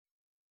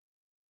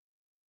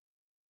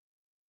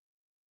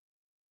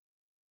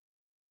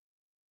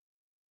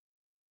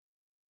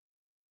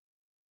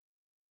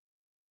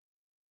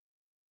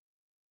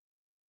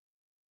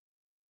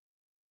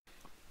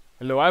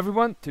Hello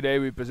everyone, today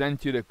we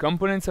present you the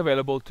components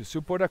available to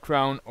support a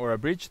crown or a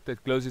bridge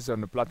that closes on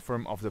the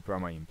platform of the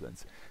Prama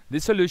implants.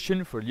 This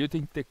solution for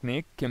luting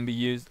technique can be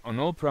used on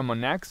all Prama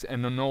necks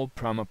and on all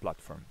Prama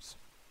platforms.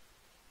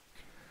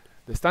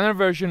 The standard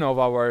version of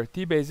our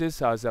T-bases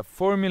has a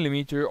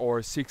 4mm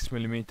or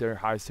 6mm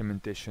high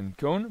cementation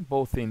cone,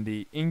 both in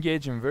the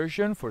engaging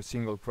version for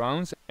single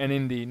crowns and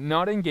in the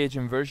not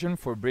engaging version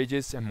for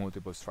bridges and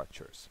multiple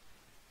structures.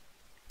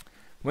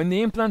 When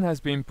the implant has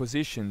been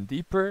positioned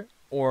deeper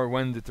or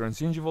when the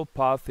transgingival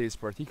path is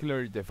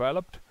particularly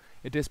developed,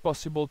 it is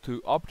possible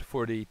to opt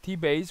for the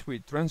T-base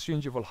with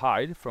transgingival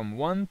height from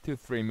 1 to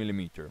 3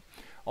 mm,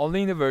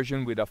 only in the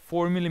version with a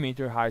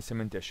 4mm high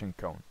cementation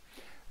cone.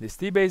 These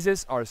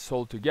T-bases are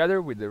sold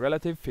together with the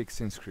relative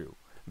fixing screw,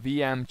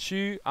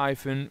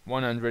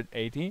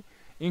 VM2-180,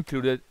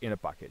 included in a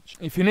package.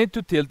 If you need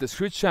to tilt the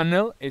screw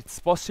channel, it's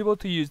possible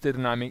to use the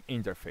dynamic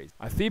interface,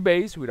 a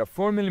T-base with a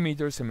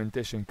 4mm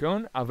cementation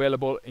cone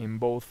available in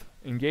both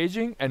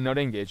engaging and not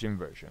engaging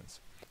versions.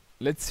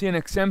 Let's see an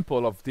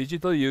example of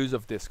digital use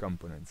of these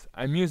components.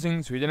 I'm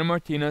using Sweden &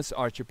 Martina's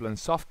Archiplan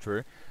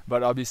software,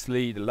 but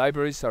obviously the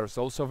libraries are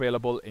also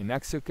available in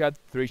Exocad,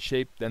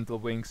 3Shape, Dental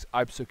Wings,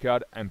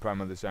 IPSOCAD and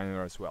Prama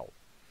Designer as well.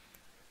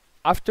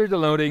 After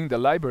downloading the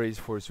libraries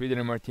for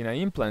Sweden & Martina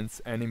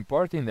implants and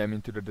importing them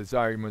into the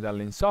desired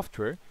modeling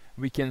software,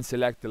 we can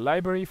select the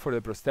library for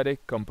the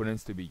prosthetic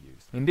components to be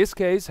used. In this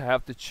case, I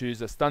have to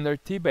choose a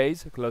standard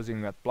T-base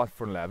closing at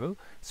platform level,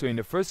 so in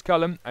the first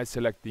column I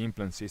select the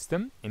implant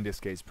system, in this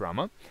case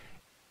Prama.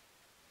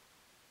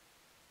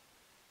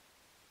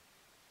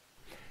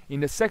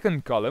 In the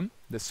second column,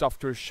 the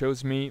software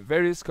shows me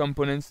various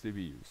components to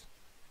be used.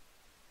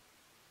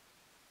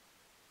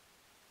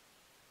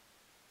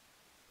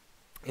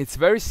 It's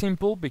very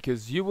simple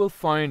because you will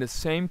find the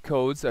same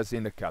codes as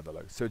in the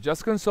catalog, so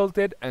just consult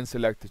it and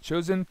select the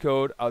chosen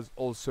code as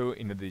also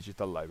in the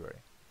digital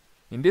library.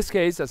 In this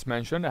case, as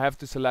mentioned, I have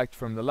to select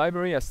from the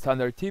library a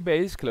standard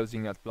T-base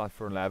closing at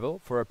platform level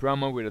for a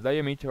Prama with a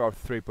diameter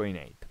of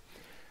 3.8.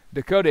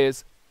 The code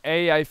is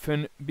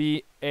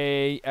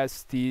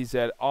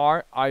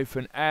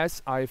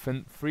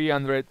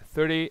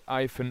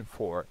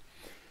A-BASTZR-S-330-4.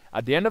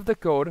 At the end of the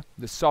code,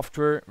 the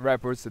software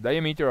reports the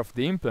diameter of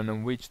the implant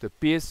on which the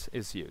piece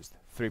is used,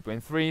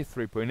 3.3,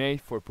 3.8,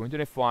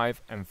 4.25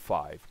 and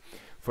 5,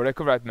 for the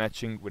correct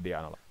matching with the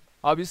analog.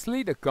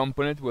 Obviously, the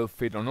component will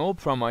fit on all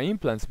Prama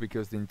implants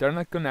because the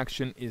internal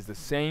connection is the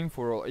same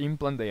for all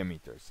implant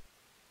diameters.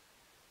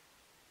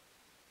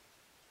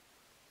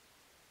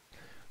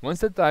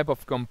 Once the type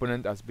of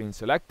component has been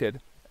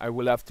selected, I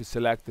will have to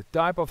select the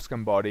type of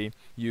scan body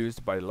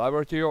used by the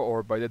laboratory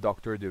or by the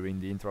doctor during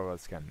the intraoral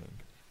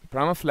scanning.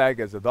 Prama flag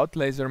has a dot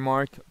laser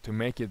mark to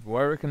make it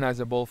well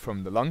recognizable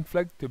from the long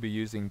flag to be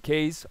used in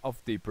case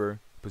of deeper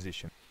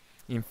position.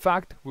 In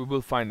fact, we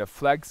will find a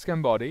flag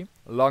scan body,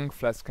 long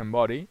flag scan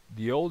body,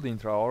 the old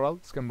intraoral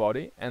scan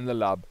body and the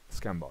lab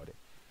scan body.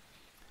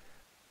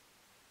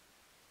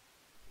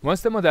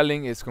 Once the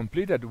modeling is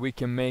completed, we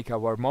can make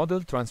our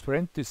model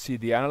transparent to see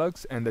the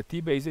analogs and the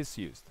T-bases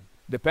used.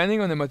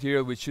 Depending on the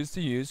material we choose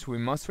to use, we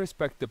must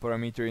respect the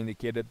parameter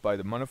indicated by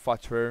the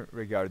manufacturer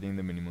regarding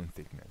the minimum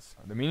thickness.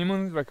 The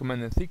minimum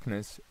recommended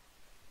thickness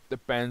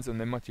depends on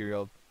the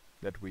material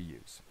that we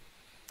use.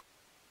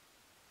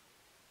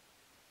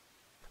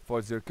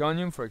 For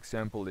zirconium, for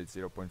example, it's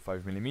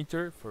 0.5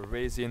 mm. For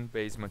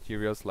resin-based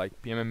materials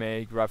like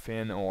PMMA,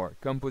 graphene or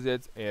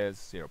composites is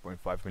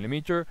 0.5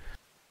 mm.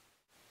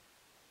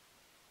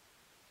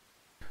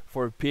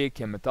 For PIC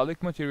and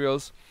metallic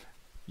materials,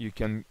 you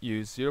can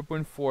use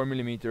 0.4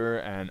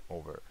 mm and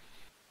over.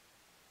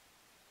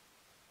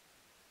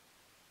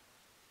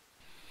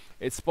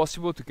 It's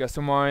possible to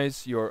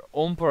customize your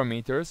own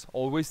parameters,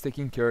 always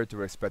taking care to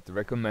respect the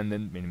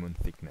recommended minimum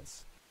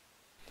thickness.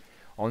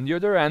 On the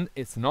other hand,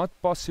 it's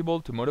not possible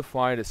to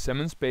modify the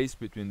cement space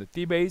between the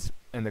T-base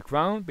and the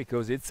crown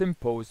because it's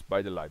imposed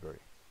by the library.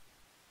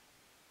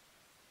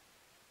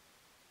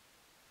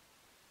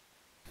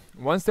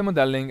 Once the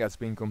modeling has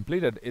been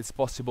completed, it's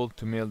possible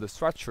to mill the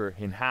structure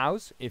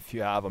in-house if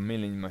you have a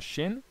milling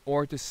machine,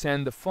 or to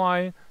send the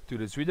file to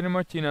the Sweden &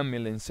 Martina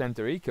Milling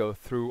Center Eco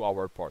through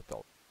our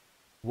portal.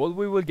 What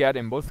we will get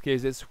in both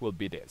cases will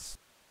be this.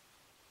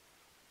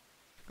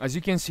 As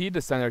you can see, the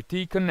standard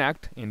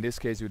T-Connect, in this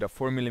case with a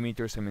 4mm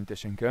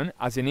cementation cone,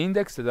 has an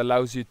index that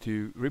allows you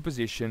to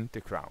reposition the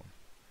crown.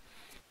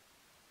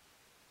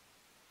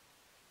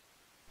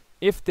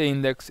 If the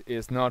index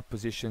is not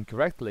positioned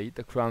correctly,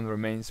 the crown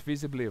remains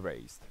visibly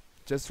raised.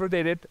 Just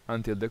rotate it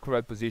until the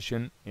correct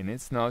position in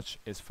its notch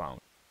is found.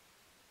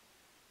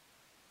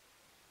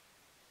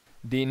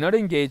 The not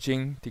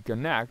engaging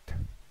T-Connect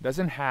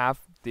doesn't have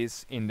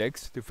this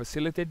index to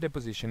facilitate the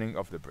positioning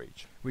of the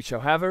bridge, which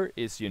however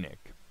is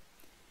unique.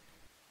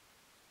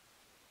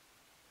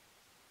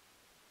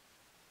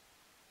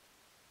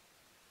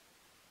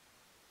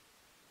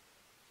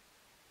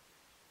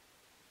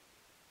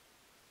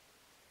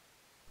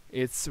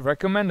 It's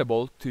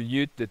recommendable to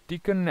use the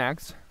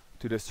T-Connects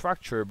to the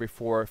structure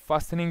before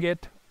fastening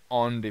it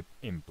on the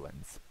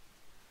implants.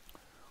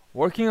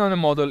 Working on a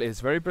model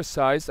is very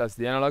precise as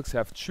the analogs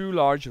have two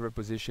large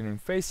repositioning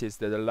faces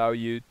that allow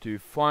you to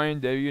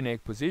find their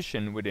unique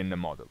position within the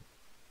model.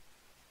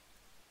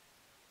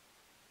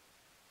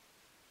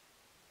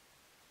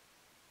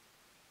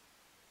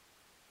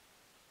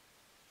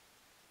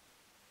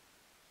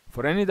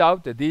 For any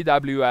doubt, the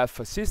DWF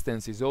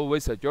assistance is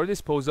always at your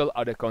disposal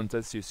at the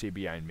contacts you see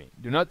behind me.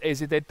 Do not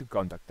hesitate to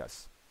contact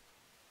us.